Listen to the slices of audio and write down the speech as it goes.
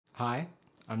Hi,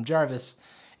 I'm Jarvis,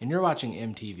 and you're watching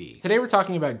MTV. Today we're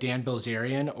talking about Dan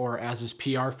Bilzerian, or as his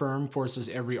PR firm forces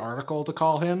every article to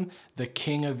call him, the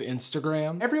king of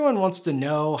Instagram. Everyone wants to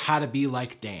know how to be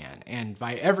like Dan, and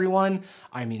by everyone,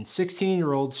 I mean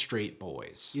 16-year-old straight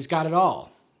boys. He's got it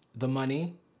all. The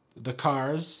money, the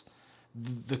cars,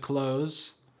 the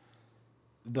clothes,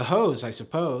 the hoes, I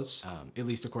suppose, at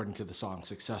least according to the song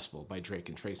Successful by Drake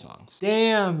and Trey Songz.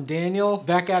 Damn, Daniel,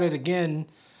 back at it again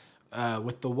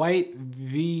with the white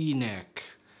V-neck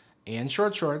and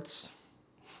short shorts.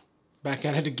 Back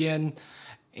at it again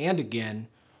and again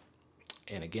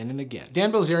and again and again.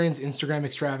 Dan Bilzerian's Instagram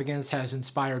extravagance has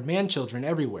inspired man-children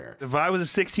everywhere. If I was a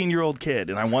 16-year-old kid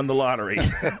and I won the lottery,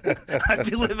 I'd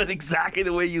be living exactly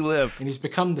the way you live. And he's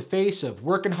become the face of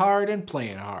working hard and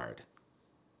playing hard.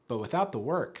 But without the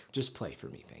work, just play for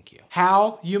me, thank you.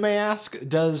 How, you may ask,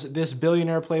 does this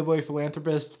billionaire playboy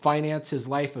philanthropist finance his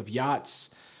life of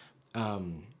yachts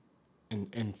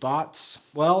and thoughts?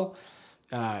 Well,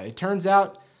 it turns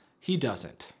out he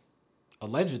doesn't.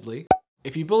 Allegedly.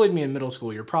 If you bullied me in middle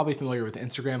school, you're probably familiar with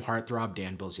Instagram heartthrob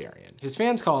Dan Bilzerian. His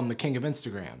fans call him the king of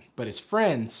Instagram, but his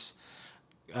friends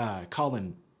call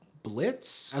him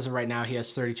Blitz. As of right now, he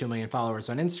has 32 million followers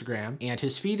on Instagram, and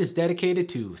his feed is dedicated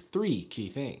to 3 key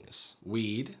things: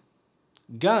 weed,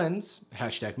 guns,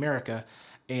 #America,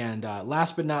 and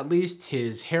last but not least,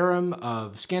 his harem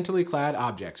of scantily clad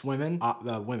objects, women.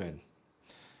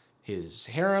 His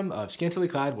harem of scantily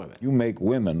clad women. You make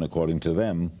women, according to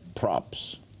them,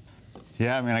 props.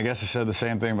 Yeah, I mean, I guess I said the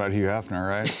same thing about Hugh Hefner,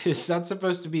 right? Is that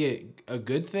supposed to be a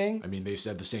good thing? I mean, they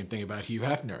said the same thing about Hugh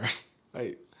Hefner.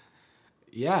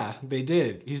 Yeah, they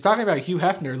did. He's talking about Hugh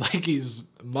Hefner like he's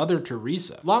Mother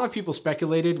Teresa. A lot of people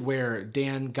speculated where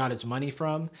Dan got his money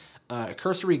from. A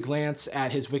cursory glance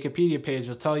at his Wikipedia page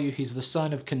will tell you he's the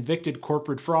son of convicted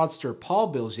corporate fraudster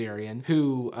Paul Bilzerian,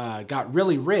 who got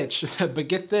really rich, but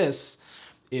get this,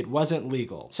 it wasn't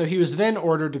legal. So he was then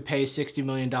ordered to pay $60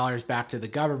 million back to the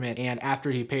government, and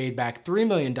after he paid back $3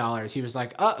 million, he was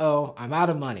like, uh-oh, I'm out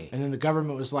of money. And then the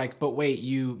government was like, but wait,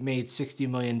 you made $60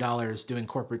 million doing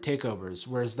corporate takeovers.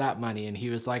 Where's that money? And he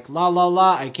was like, la la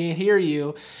la, I can't hear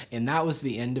you. And that was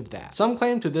the end of that. Some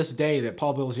claim to this day that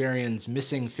Paul Bilzerian's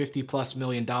missing $50+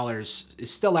 million is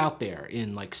still out there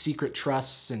in like secret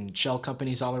trusts and shell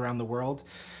companies all around the world.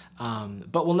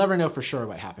 But we'll never know for sure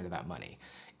what happened to that money.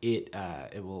 It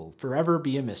will forever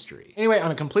be a mystery. Anyway,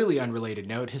 on a completely unrelated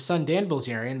note, his son Dan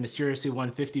Bilzerian mysteriously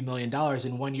won $50 million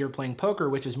in 1 year playing poker,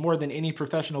 which is more than any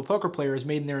professional poker player has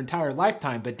made in their entire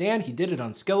lifetime. But Dan, he did it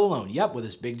on skill alone. Yep, with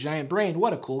his big giant brain.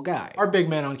 What a cool guy. Our big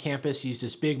man on campus used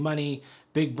his big money,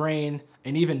 big brain,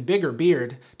 and even bigger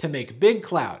beard to make big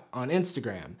clout on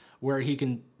Instagram, where he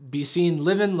can be seen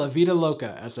living la vida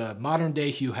loca as a modern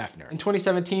day Hugh Hefner. In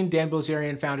 2017, Dan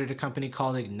Bilzerian founded a company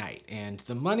called Ignite, and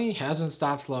the money hasn't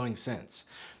stopped flowing since.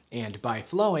 And by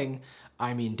flowing,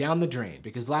 I mean down the drain,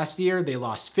 because last year they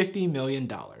lost $50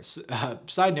 million.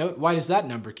 Side note, why does that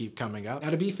number keep coming up?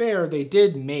 Now, to be fair, they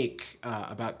did make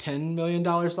about $10 million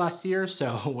last year,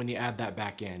 so when you add that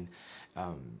back in,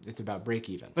 it's about break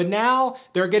even. But now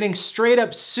they're getting straight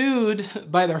up sued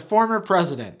by their former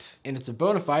president, and it's a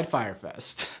bona fide fire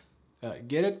fest.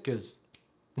 Get it? Because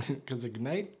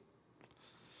Ignite?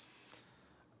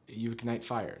 You ignite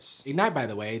fires. Ignite, by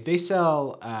the way, they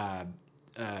sell,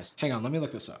 hang on, let me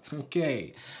look this up.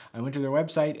 Okay, I went to their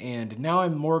website and now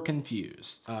I'm more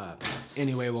confused.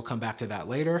 Anyway, we'll come back to that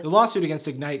later. The lawsuit against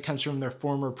Ignite comes from their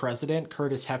former president,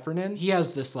 Curtis Heffernan. He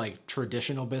has this like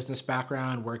traditional business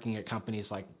background working at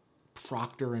companies like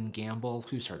Procter & Gamble.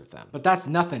 Who's heard of them? But that's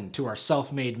nothing to our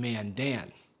self-made man,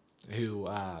 Dan, who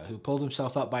pulled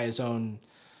himself up by his own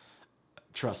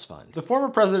trust fund. The former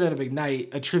president of Ignite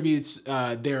attributes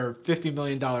their $50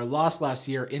 million loss last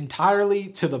year entirely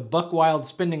to the buck-wild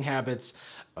spending habits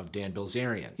of Dan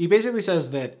Bilzerian. He basically says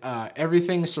that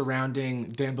everything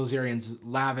surrounding Dan Bilzerian's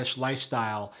lavish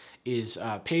lifestyle is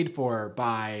paid for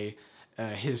by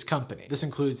his company. This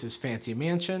includes his fancy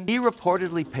mansion. He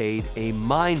reportedly paid a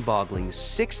mind-boggling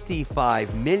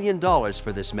 $65 million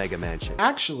for this mega mansion.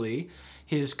 Actually,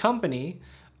 his company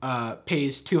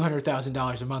pays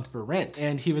 $200,000 a month for rent.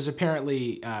 And he was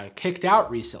apparently kicked out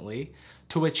recently,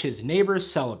 to which his neighbors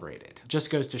celebrated. Just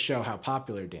goes to show how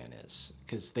popular Dan is,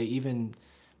 because they even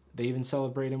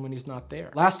celebrate him when he's not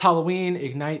there. Last Halloween,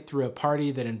 Ignite threw a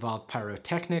party that involved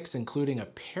pyrotechnics, including a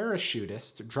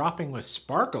parachutist dropping with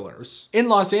sparklers. In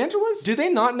Los Angeles? Do they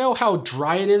not know how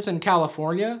dry it is in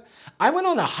California? I went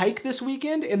on a hike this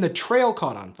weekend and the trail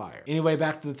caught on fire. Anyway,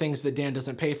 back to the things that Dan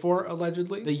doesn't pay for,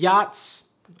 allegedly. The yachts,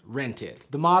 rented.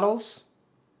 The models,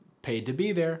 paid to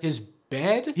be there. His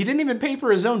bed? He didn't even pay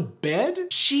for his own bed?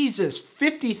 Jesus,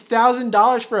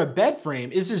 $50,000 for a bed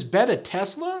frame. Is his bed a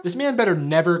Tesla? This man better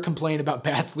never complain about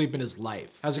bad sleep in his life.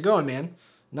 How's it going, man?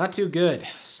 Not too good.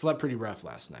 Slept pretty rough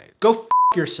last night. Go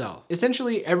f yourself.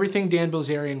 Essentially everything Dan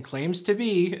Bilzerian claims to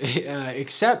be,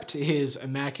 except his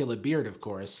immaculate beard, of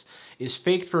course, is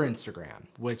faked for Instagram,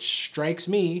 which strikes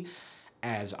me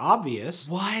as obvious.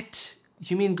 What?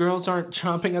 You mean girls aren't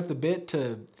chomping at the bit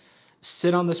to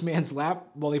sit on this man's lap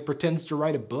while he pretends to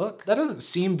write a book? That doesn't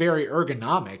seem very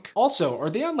ergonomic. Also, are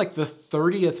they on like the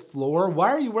 30th floor? Why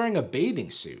are you wearing a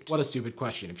bathing suit? What a stupid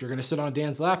question. If you're gonna sit on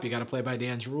Dan's lap, you gotta play by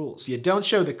Dan's rules. If you don't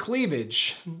show the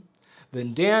cleavage,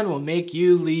 then Dan will make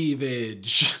you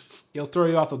leavage. He'll throw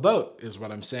you off a boat, is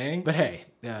what I'm saying. But hey,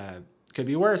 could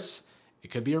be worse. It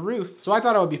could be a roof. So I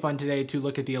thought it would be fun today to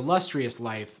look at the illustrious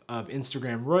life of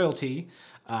Instagram royalty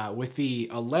with the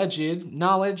alleged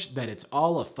knowledge that it's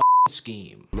all a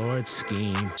scheme. Lord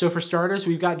scheme. So for starters,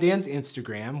 we've got Dan's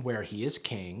Instagram, where he is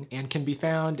king, and can be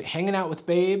found hanging out with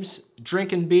babes,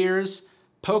 drinking beers,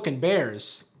 poking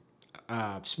bears,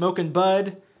 smoking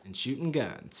bud, and shooting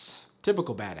guns.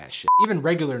 Typical badass shit. Even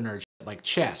regular nerd shit like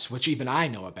chess, which even I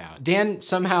know about. Dan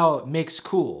somehow makes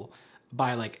cool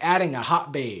by like adding a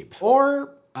hot babe.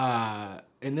 Or, and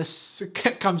this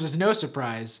comes as no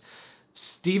surprise,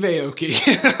 Steve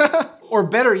Aoki. Or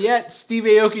better yet, Steve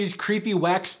Aoki's creepy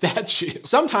wax statue.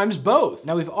 Sometimes both.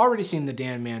 Now we've already seen the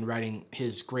Dan man writing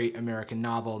his great American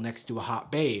novel next to a hot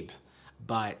babe,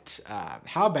 but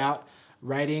how about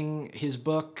writing his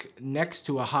book next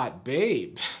to a hot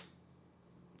babe?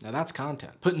 Now that's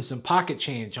content. Putting some pocket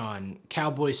change on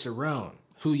Cowboy Cerrone.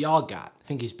 Who y'all got? I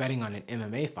think he's betting on an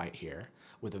MMA fight here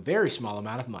with a very small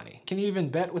amount of money. Can you even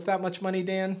bet with that much money,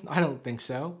 Dan? I don't think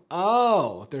so.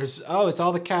 Oh, it's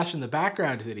all the cash in the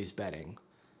background that he's betting.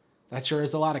 That sure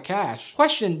is a lot of cash.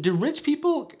 Question, do rich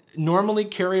people normally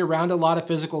carry around a lot of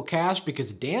physical cash?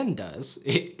 Because Dan does.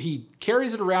 He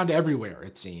carries it around everywhere,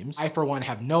 it seems. I, for one,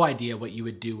 have no idea what you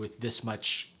would do with this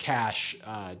much cash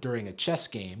during a chess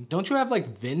game. Don't you have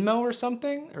like Venmo or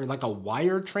something? Or like a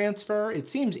wire transfer? It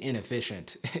seems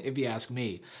inefficient, if you ask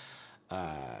me.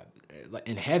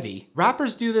 And heavy.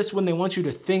 Rappers do this when they want you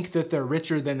to think that they're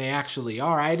richer than they actually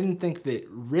are. I didn't think that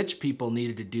rich people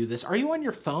needed to do this. Are you on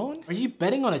your phone? Are you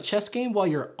betting on a chess game while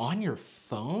you're on your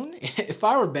phone? If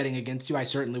I were betting against you, I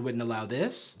certainly wouldn't allow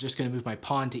this. Just gonna move my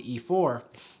pawn to e4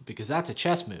 because that's a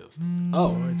chess move. Oh,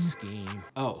 Lord scheme.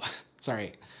 Oh,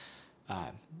 sorry.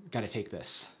 Gotta take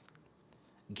this.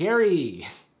 Gary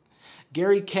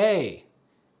K.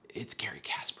 It's Gary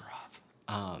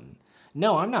Kasparov.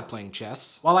 No, I'm not playing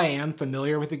chess. While I am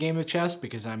familiar with the game of chess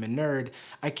because I'm a nerd,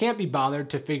 I can't be bothered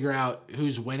to figure out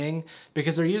who's winning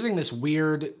because they're using this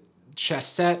weird chess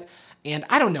set and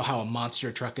I don't know how a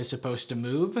monster truck is supposed to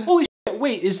move. Holy shit,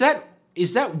 wait, is that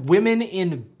women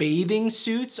in bathing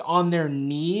suits on their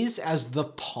knees as the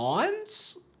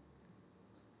pawns?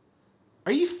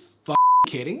 Are you f***ing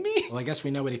kidding me? Well, I guess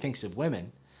we know what he thinks of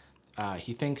women.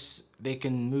 He thinks they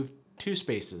can move 2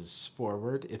 spaces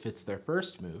forward if it's their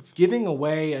first move. Giving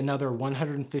away another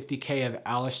 $150K of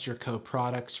Alistair Co.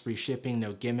 products, free shipping,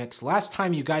 no gimmicks. Last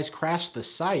time you guys crashed the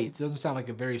site. It doesn't sound like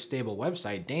a very stable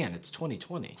website. Dan, it's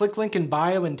 2020. Click link in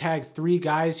bio and tag 3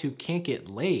 guys who can't get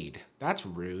laid. That's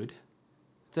rude.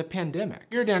 It's a pandemic.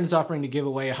 Here Dan is offering to give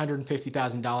away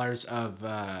 $150,000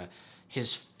 of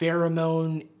his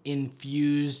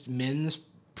pheromone-infused men's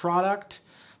product.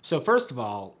 So first of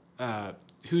all,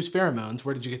 whose pheromones?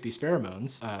 Where did you get these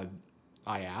pheromones?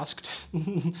 I asked.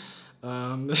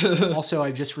 Also,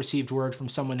 I just received word from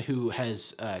someone who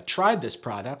has tried this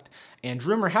product, and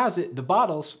rumor has it the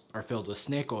bottles are filled with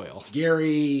snake oil.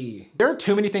 Gary. There are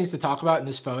too many things to talk about in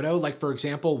this photo. Like, for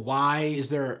example, why is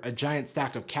there a giant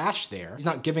stack of cash there? He's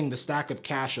not giving the stack of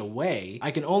cash away. I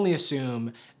can only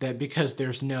assume that because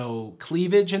there's no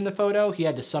cleavage in the photo, he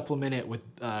had to supplement it with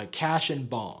cash and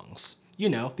bongs. You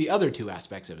know, the other 2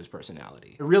 aspects of his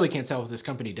personality. I really can't tell what this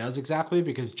company does exactly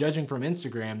because judging from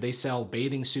Instagram, they sell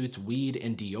bathing suits, weed,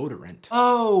 and deodorant.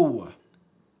 Oh,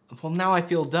 well now I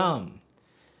feel dumb.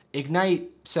 Ignite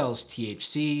sells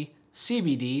THC,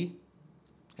 CBD,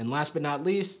 and last but not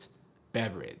least,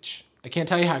 beverage. I can't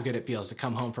tell you how good it feels to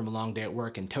come home from a long day at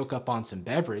work and toke up on some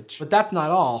beverage. But that's not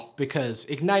all, because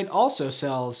Ignite also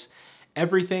sells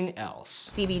everything else.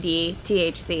 CBD,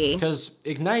 THC. Because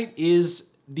Ignite is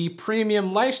the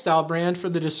premium lifestyle brand for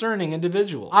the discerning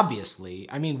individual. Obviously,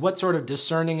 I mean, what sort of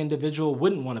discerning individual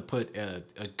wouldn't want to put a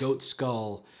goat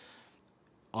skull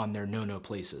on their no-no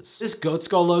places. This goat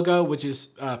skull logo, which is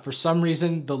for some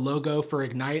reason the logo for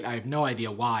Ignite, I have no idea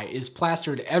why, is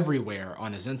plastered everywhere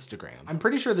on his Instagram. I'm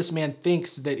pretty sure this man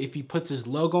thinks that if he puts his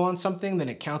logo on something, then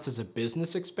it counts as a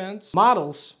business expense.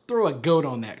 Models, throw a goat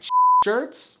on that.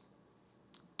 Shirts,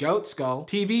 goat skull.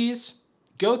 TVs,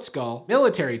 goat skull.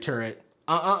 Military turret,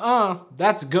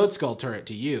 that's goat skull turret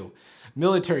to you.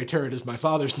 Military turret is my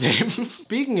father's name.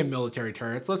 Speaking of military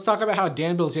turrets, let's talk about how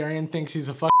Dan Bilzerian thinks he's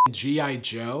a fucking G.I.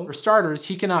 Joe. For starters,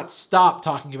 he cannot stop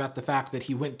talking about the fact that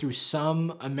he went through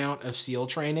some amount of SEAL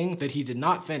training that he did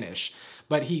not finish,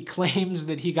 but he claims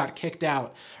that he got kicked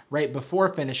out right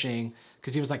before finishing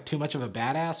because he was like too much of a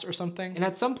badass or something. And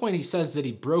at some point he says that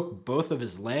he broke both of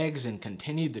his legs and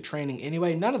continued the training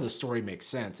anyway. None of the story makes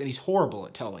sense, and he's horrible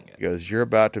at telling it. He goes, you're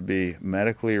about to be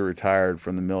medically retired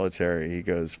from the military, he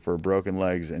goes, for broken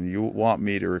legs, and you want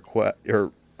me to request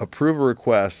or approve a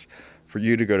request for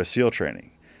you to go to SEAL training.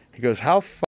 He goes, how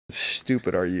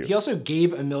stupid are you? He also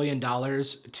gave $1 million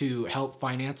to help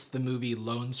finance the movie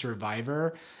Lone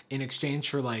Survivor in exchange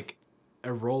for like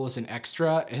a role as an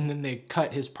extra, and then they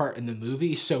cut his part in the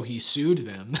movie, so he sued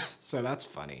them. So that's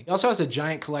funny. He also has a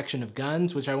giant collection of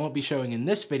guns, which I won't be showing in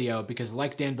this video because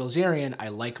like Dan Bilzerian, I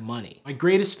like money. My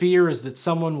greatest fear is that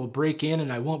someone will break in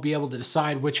and I won't be able to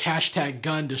decide which hashtag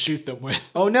gun to shoot them with.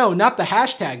 Oh no, not the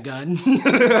hashtag gun.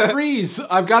 Freeze,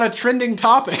 I've got a trending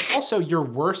topic. Also, your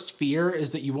worst fear is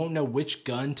that you won't know which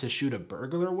gun to shoot a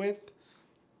burglar with?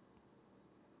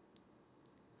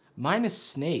 Mine is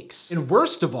snakes. And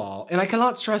worst of all, and I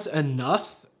cannot stress enough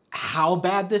how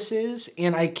bad this is,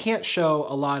 and I can't show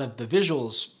a lot of the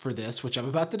visuals for this, which I'm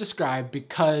about to describe,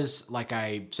 because like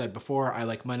I said before, I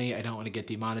like money, I don't want to get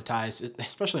demonetized,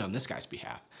 especially on this guy's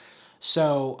behalf.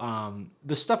 So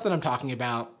the stuff that I'm talking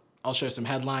about, I'll show some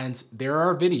headlines. There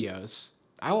are videos.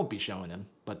 I won't be showing them,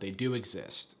 but they do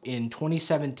exist. In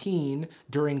 2017,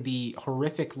 during the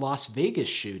horrific Las Vegas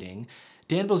shooting,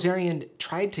 Dan Bilzerian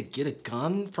tried to get a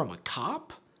gun from a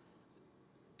cop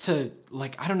to,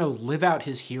 like, I don't know, live out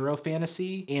his hero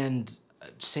fantasy and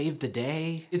save the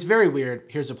day. It's very weird.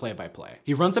 Here's a play-by-play.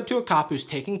 He runs up to a cop who's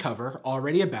taking cover,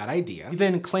 already a bad idea. He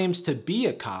then claims to be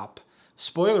a cop.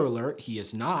 Spoiler alert, he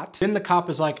is not. Then the cop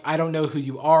is like, I don't know who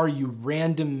you are, you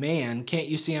random man. Can't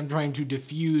you see I'm trying to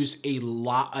defuse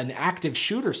an active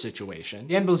shooter situation?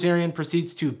 Dan Bilzerian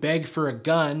proceeds to beg for a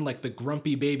gun like the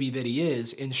grumpy baby that he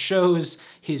is and shows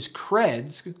his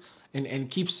creds and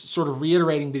keeps sort of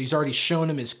reiterating that he's already shown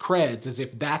him his creds as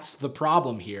if that's the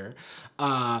problem here,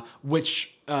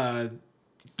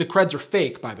 the creds are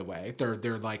fake, by the way.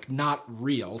 They're like not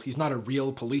real. He's not a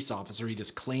real police officer. He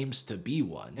just claims to be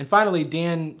one. And finally,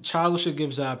 Dan childishly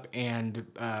gives up and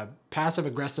passive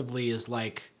aggressively is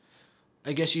like,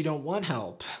 I guess you don't want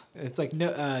help. It's like,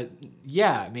 no,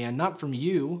 yeah, man, not from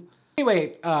you.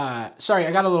 Anyway, sorry,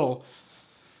 I got a little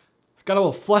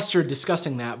flustered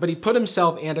discussing that, but he put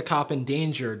himself and a cop in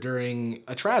danger during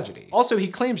a tragedy. Also, he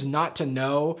claims not to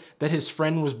know that his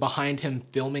friend was behind him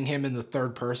filming him in the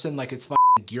third person, like it's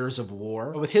Gears of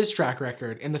War. But with his track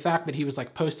record and the fact that he was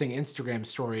like posting Instagram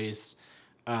stories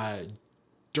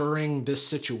during this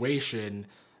situation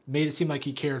made it seem like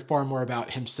he cared far more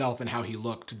about himself and how he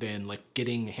looked than like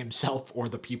getting himself or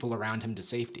the people around him to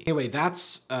safety. Anyway,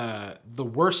 that's the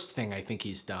worst thing I think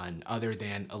he's done, other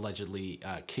than allegedly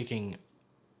kicking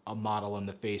a model in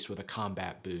the face with a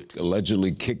combat boot.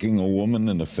 Allegedly kicking a woman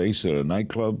in the face at a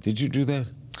nightclub. Did you do that?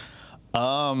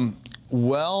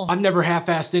 Well, I've never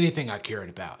half-assed anything I cared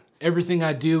about. Everything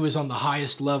I do is on the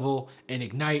highest level, and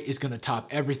Ignite is gonna top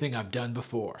everything I've done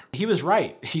before. He was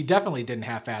right. He definitely didn't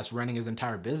half-ass running his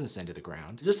entire business into the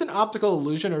ground. Is this an optical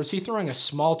illusion, or is he throwing a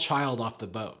small child off the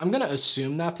boat? I'm gonna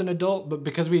assume that's an adult, but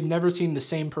because we've never seen the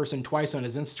same person twice on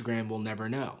his Instagram, we'll never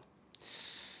know.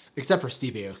 Except for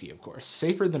Steve Aoki, of course.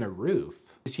 Safer than a roof.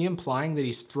 Is he implying that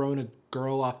he's thrown a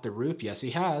girl off the roof? Yes, he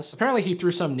has. Apparently he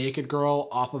threw some naked girl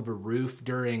off of a roof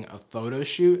during a photo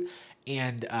shoot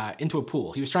and into a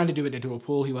pool. He was trying to do it into a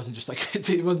pool. He wasn't just like,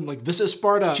 it wasn't like, this is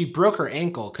Sparta. She broke her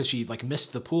ankle because she like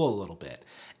missed the pool a little bit.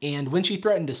 And when she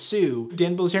threatened to sue,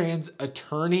 Dan Bilzerian's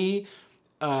attorney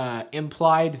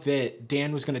implied that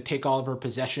Dan was gonna take all of her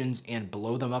possessions and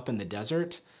blow them up in the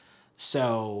desert.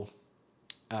 So,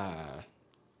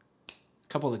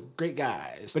 couple of great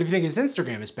guys. But if you think his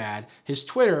Instagram is bad, his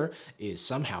Twitter is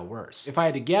somehow worse. If I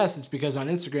had to guess, it's because on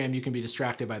Instagram you can be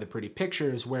distracted by the pretty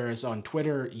pictures, whereas on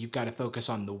Twitter you've got to focus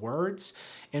on the words.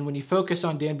 And when you focus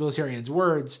on Dan Bilzerian's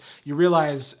words, you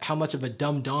realize how much of a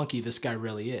dumb donkey this guy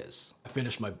really is. I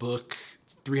finished my book,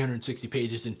 360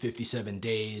 pages in 57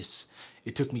 days.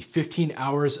 It took me 15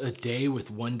 hours a day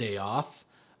with 1 day off.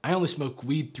 I only smoked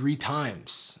weed 3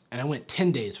 times, and I went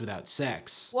 10 days without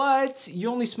sex. What? You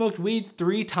only smoked weed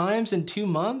 3 times in 2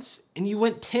 months, and you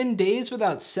went 10 days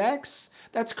without sex?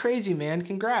 That's crazy, man.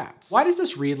 Congrats. Why does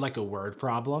this read like a word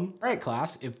problem? All right,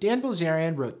 class, if Dan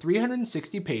Bilzerian wrote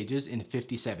 360 pages in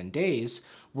 57 days,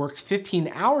 worked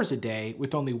 15 hours a day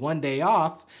with only 1 day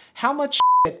off, how much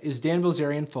shit is Dan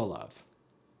Bilzerian full of?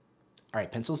 All right,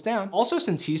 pencils down. Also,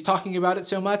 since he's talking about it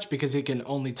so much because he can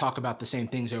only talk about the same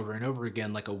things over and over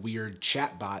again like a weird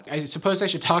chatbot, I suppose I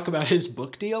should talk about his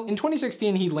book deal. In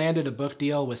 2016, he landed a book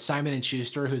deal with Simon &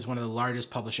 Schuster, who's one of the largest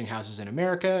publishing houses in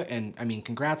America. And I mean,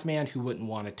 congrats, man, who wouldn't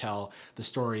want to tell the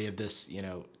story of this, you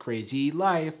know, crazy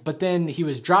life? But then he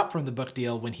was dropped from the book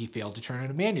deal when he failed to turn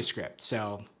in a manuscript.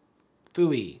 So,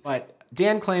 phooey. But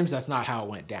Dan claims that's not how it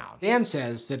went down. Dan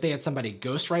says that they had somebody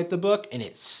ghostwrite the book and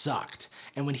it sucked.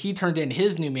 And when he turned in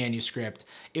his new manuscript,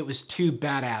 it was too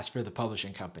badass for the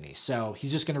publishing company. So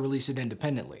he's just gonna release it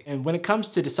independently. And when it comes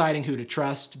to deciding who to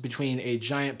trust between a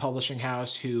giant publishing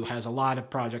house who has a lot of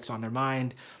projects on their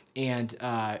mind and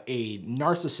a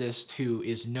narcissist who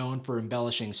is known for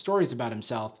embellishing stories about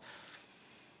himself,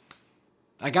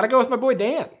 I gotta go with my boy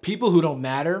Dan. People who don't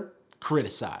matter,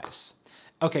 criticize.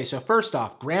 Okay, so first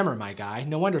off, grammar, my guy.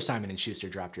 No wonder Simon & Schuster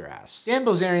dropped your ass. Dan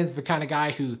Bilzerian's the kind of guy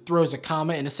who throws a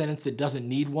comma in a sentence that doesn't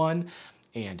need one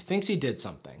and thinks he did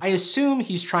something. I assume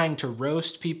he's trying to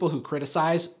roast people who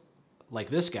criticize, like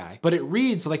this guy, but it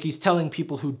reads like he's telling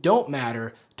people who don't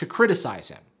matter to criticize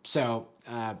him. So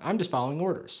I'm just following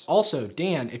orders. Also,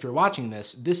 Dan, if you're watching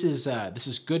this, this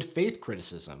is good faith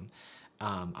criticism.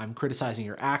 I'm criticizing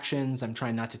your actions. I'm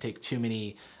trying not to take too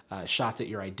many shots at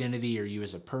your identity or you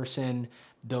as a person.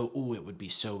 Though, ooh, it would be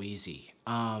so easy.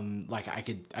 Like I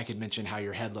could mention how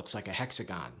your head looks like a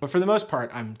hexagon. But for the most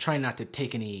part, I'm trying not to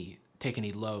take any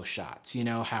low shots. You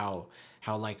know how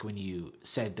like when you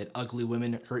said that ugly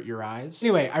women hurt your eyes?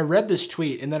 Anyway, I read this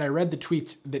tweet and then I read the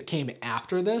tweets that came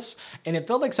after this, and it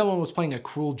felt like someone was playing a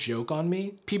cruel joke on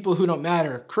me. People who don't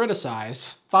matter,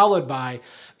 criticize, followed by,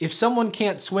 if someone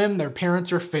can't swim, their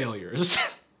parents are failures.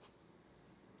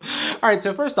 All right,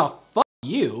 so first off, fuck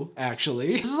you,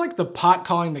 actually. This is like the pot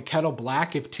calling the kettle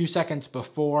black if 2 seconds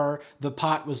before the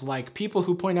pot was like, people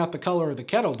who point out the color of the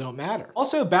kettle don't matter.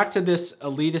 Also, back to this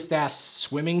elitist ass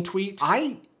swimming tweet.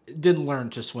 I didn't learn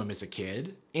to swim as a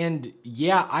kid. And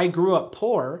yeah, I grew up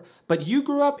poor, but you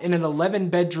grew up in an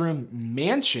 11-bedroom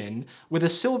mansion with a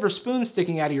silver spoon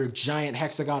sticking out of your giant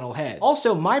hexagonal head.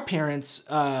 Also, my parents,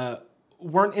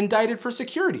 weren't indicted for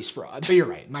securities fraud. But you're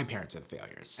right, my parents are the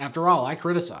failures. After all, I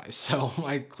criticize, so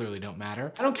I clearly don't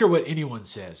matter. I don't care what anyone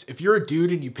says. If you're a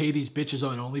dude and you pay these bitches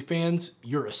on OnlyFans,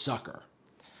 you're a sucker.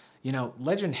 You know,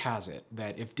 legend has it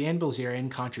that if Dan Bilzerian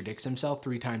contradicts himself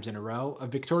 3 times in a row, a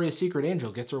Victoria's Secret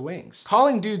angel gets her wings.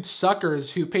 Calling dudes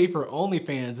suckers who pay for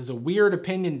OnlyFans is a weird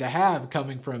opinion to have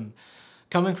coming from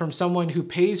someone who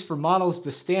pays for models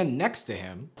to stand next to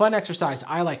him. Fun exercise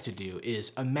I like to do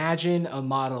is imagine a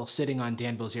model sitting on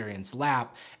Dan Bilzerian's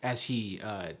lap as he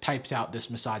types out this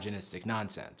misogynistic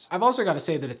nonsense. I've also got to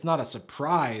say that it's not a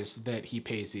surprise that he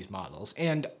pays these models,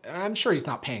 and I'm sure he's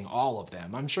not paying all of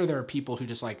them. I'm sure there are people who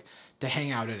just like to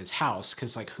hang out at his house,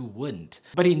 because like who wouldn't?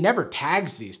 But he never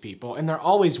tags these people, and they're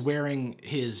always wearing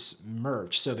his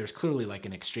merch, so there's clearly like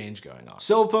an exchange going on.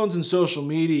 Cell phones and social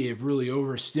media have really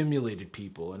overstimulated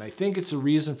people, and I think it's a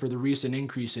reason for the recent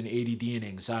increase in ADD and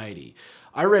anxiety.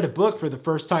 I read a book for the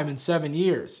first time in 7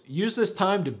 years. Use this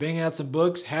time to bang out some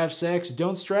books, have sex,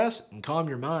 don't stress, and calm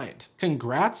your mind.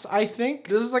 Congrats, I think?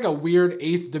 This is like a weird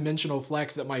 8th dimensional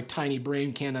flex that my tiny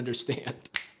brain can't understand.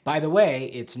 By the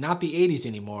way, it's not the 80s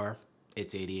anymore.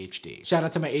 It's ADHD. Shout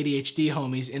out to my ADHD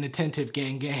homies, Inattentive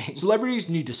Gang Gang. Celebrities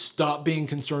need to stop being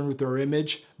concerned with their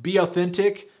image. Be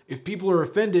authentic. If people are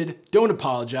offended, don't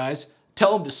apologize.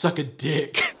 Tell them to suck a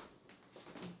dick.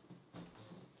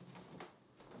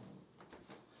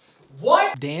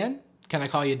 What? Dan? Can I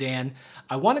call you Dan?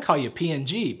 I want to call you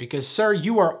PNG because, sir,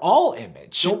 you are all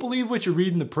image. Don't believe what you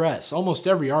read in the press. Almost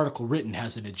every article written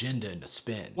has an agenda and a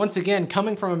spin. Once again,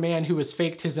 coming from a man who has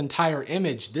faked his entire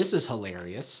image, this is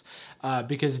hilarious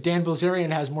because Dan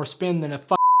Bilzerian has more spin than a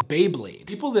fucking Beyblade.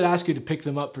 People that ask you to pick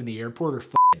them up from the airport are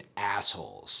fucking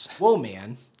assholes. Whoa,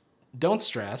 man. Don't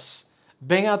stress.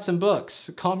 Bang out some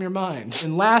books, calm your mind.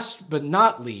 And last but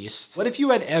not least, what if you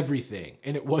had everything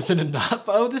and it wasn't enough?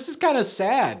 Oh, this is kind of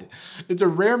sad. It's a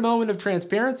rare moment of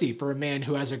transparency for a man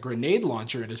who has a grenade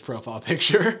launcher in his profile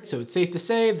picture. So it's safe to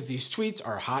say that these tweets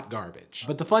are hot garbage.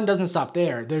 But the fun doesn't stop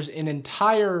there. There's an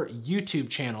entire YouTube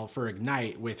channel for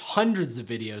Ignite with hundreds of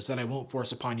videos that I won't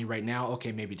force upon you right now.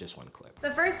 Okay, maybe just one clip.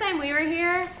 The first time we were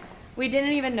here, We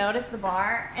didn't even notice the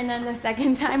bar, and then the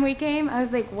second time we came, I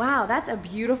was like, wow, that's a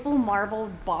beautiful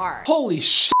marbled bar. Holy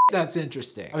shit, that's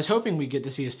interesting. I was hoping we'd get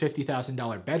to see his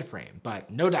 $50,000 bed frame,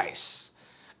 but no dice.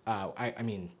 I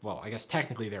mean, well, I guess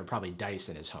technically there are probably dice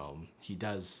in his home. He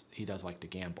does like to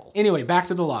gamble. Anyway, back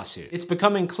to the lawsuit. It's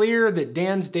becoming clear that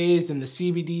Dan's days in the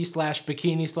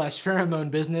CBD/bikini/pheromone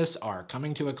business are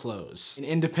coming to a close. An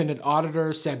independent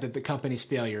auditor said that the company's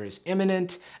failure is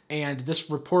imminent, and this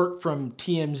report from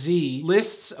TMZ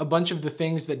lists a bunch of the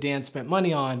things that Dan spent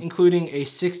money on, including a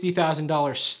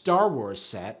 $60,000 Star Wars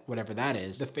set, whatever that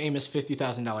is, the famous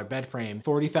 $50,000 bed frame,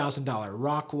 $40,000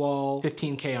 rock wall,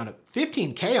 $15K on a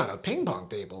ping pong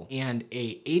table, and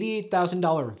a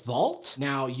 $88,000 vault.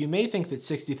 Now, you may think that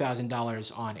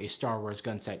 $60,000 on a Star Wars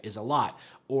gun set is a lot,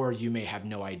 or you may have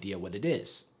no idea what it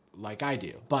is, like I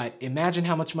do. But imagine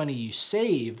how much money you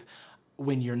save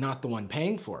when you're not the one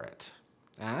paying for it.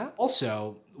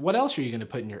 Also, what else are you gonna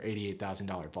put in your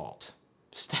 $88,000 vault?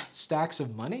 Stacks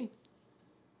of money?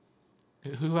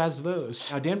 Who has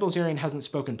those? Now, Dan Bilzerian hasn't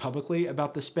spoken publicly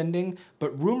about the spending,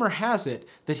 but rumor has it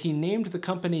that he named the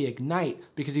company Ignite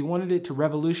because he wanted it to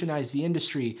revolutionize the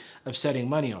industry of setting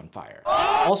money on fire.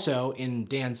 Also, in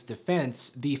Dan's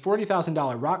defense, the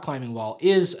 $40,000 rock climbing wall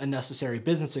is a necessary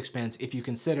business expense if you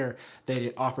consider that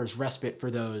it offers respite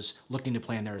for those looking to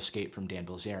plan their escape from Dan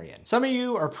Bilzerian. Some of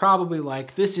you are probably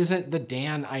like, this isn't the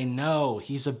Dan I know.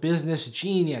 He's a business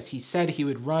genius. He said he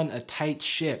would run a tight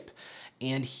ship.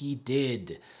 And he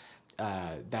did.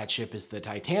 That ship is the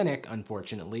Titanic,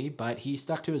 unfortunately, but he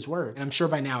stuck to his word. And I'm sure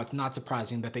by now it's not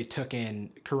surprising that they took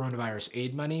in coronavirus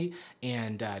aid money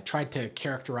and tried to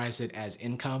characterize it as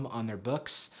income on their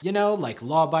books. You know, like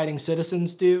law-abiding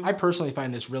citizens do. I personally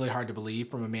find this really hard to believe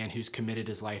from a man who's committed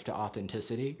his life to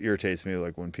authenticity. It irritates me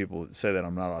like when people say that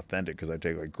I'm not authentic because I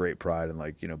take like great pride in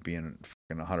like, you know, being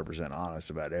 100% honest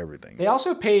about everything. They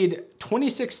also paid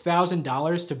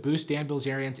 $26,000 to boost Dan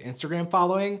Bilzerian's Instagram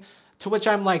following, to which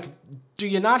I'm like, do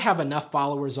you not have enough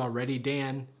followers already,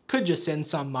 Dan? Could you send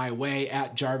some my way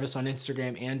at Jarvis on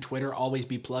Instagram and Twitter, always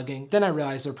be plugging? Then I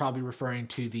realized they're probably referring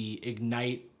to the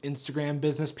Ignite Instagram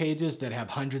business pages that have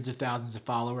hundreds of thousands of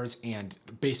followers and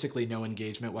basically no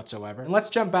engagement whatsoever. And let's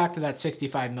jump back to that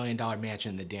 $65 million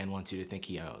mansion that Dan wants you to think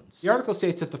he owns. The article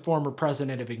states that the former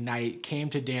president of Ignite came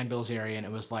to Dan Bilzerian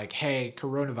and was like, hey,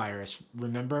 coronavirus,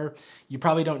 remember? You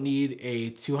probably don't need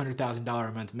a $200,000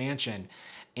 a month mansion.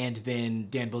 And then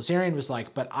Dan Bilzerian was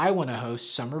like, but I want to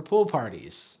host summer pool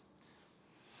parties.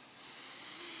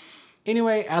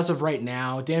 Anyway, as of right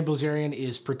now, Dan Bilzerian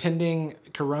is pretending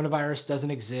coronavirus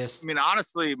doesn't exist. I mean,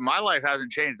 honestly, my life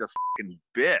hasn't changed a fucking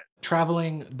bit.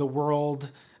 Traveling the world,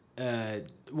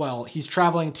 well, he's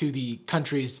traveling to the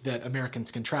countries that Americans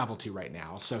can travel to right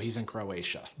now, so he's in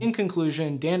Croatia. In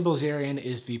conclusion, Dan Bilzerian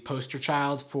is the poster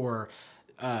child for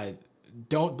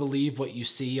don't believe what you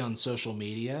see on social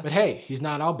media. But hey, he's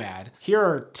not all bad. Here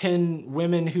are 10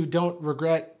 women who don't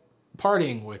regret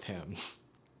partying with him.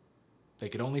 They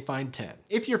could only find 10.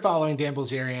 If you're following Dan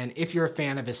Bilzerian, if you're a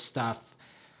fan of his stuff,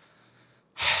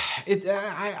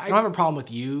 I don't have a problem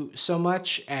with you so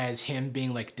much as him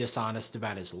being like dishonest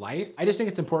about his life. I just think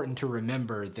it's important to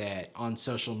remember that on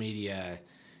social media,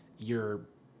 you're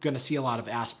gonna see a lot of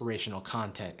aspirational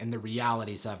content and the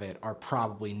realities of it are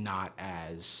probably not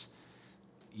as,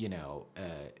 you know,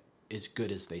 as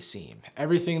good as they seem.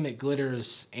 Everything that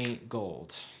glitters ain't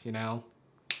gold, you know?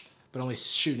 But only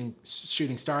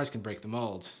shooting stars can break the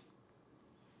mold.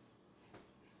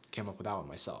 Came up with that one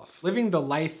myself. Living the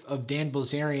life of Dan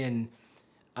Bilzerian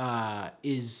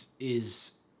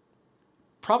is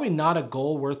probably not a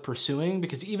goal worth pursuing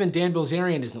because even Dan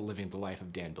Bilzerian isn't living the life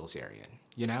of Dan Bilzerian,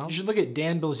 you know? You should look at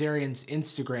Dan Bilzerian's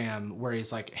Instagram where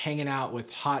he's like hanging out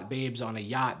with hot babes on a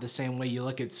yacht the same way you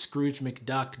look at Scrooge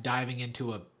McDuck diving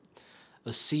into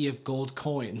a sea of gold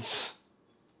coins.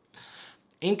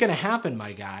 Ain't gonna happen,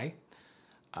 my guy.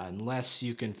 Unless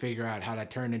you can figure out how to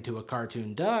turn into a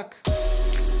cartoon duck.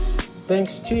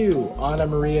 Thanks to Anna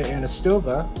Maria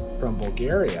Anastova from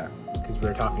Bulgaria, because we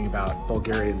were talking about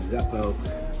Bulgarian Zeppo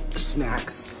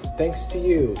snacks. Thanks to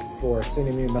you for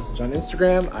sending me a message on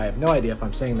Instagram. I have no idea if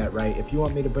I'm saying that right. If you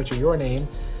want me to butcher your name,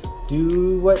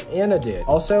 do what Anna did.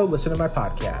 Also, listen to my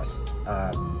podcast.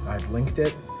 I've linked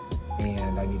it,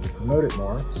 and I need to promote it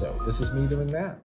more, so this is me doing that.